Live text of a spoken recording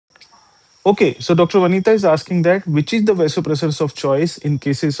Okay, so Dr. Vanita is asking that which is the vasopressors of choice in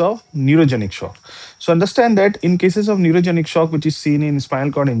cases of neurogenic shock. So understand that in cases of neurogenic shock, which is seen in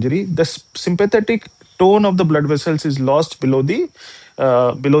spinal cord injury, the sympathetic tone of the blood vessels is lost below the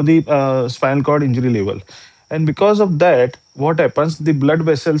spinal cord injury level, and because of that, what happens? The blood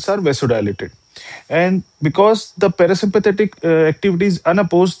vessels are vasodilated, and because the parasympathetic activity is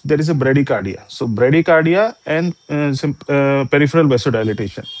unopposed, there is a bradycardia. So bradycardia and peripheral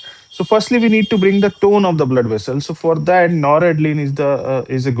vasodilatation. So firstly, we need to bring the tone of the blood vessel. So for that, noradrenaline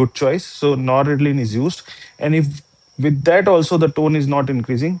is a good choice. So noradrenaline is used, and if with that also the tone is not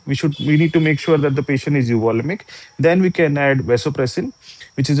increasing, we need to make sure that the patient is euvolemic. Then we can add vasopressin,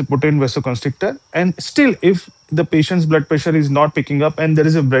 which is a potent vasoconstrictor. And still, if the patient's blood pressure is not picking up and there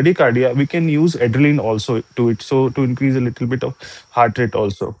is a bradycardia, we can use adrenaline also to it, so to increase a little bit of heart rate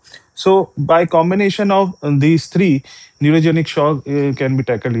also. So by combination of these three, neurogenic shock can be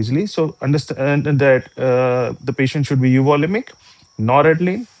tackled easily. So understand that the patient should be euvolemic,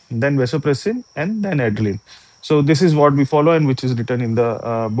 noradrenaline, then vasopressin, and then adrenaline. So this is what we follow and which is written in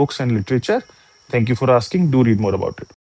the books and literature. Thank you for asking. Do read more about it.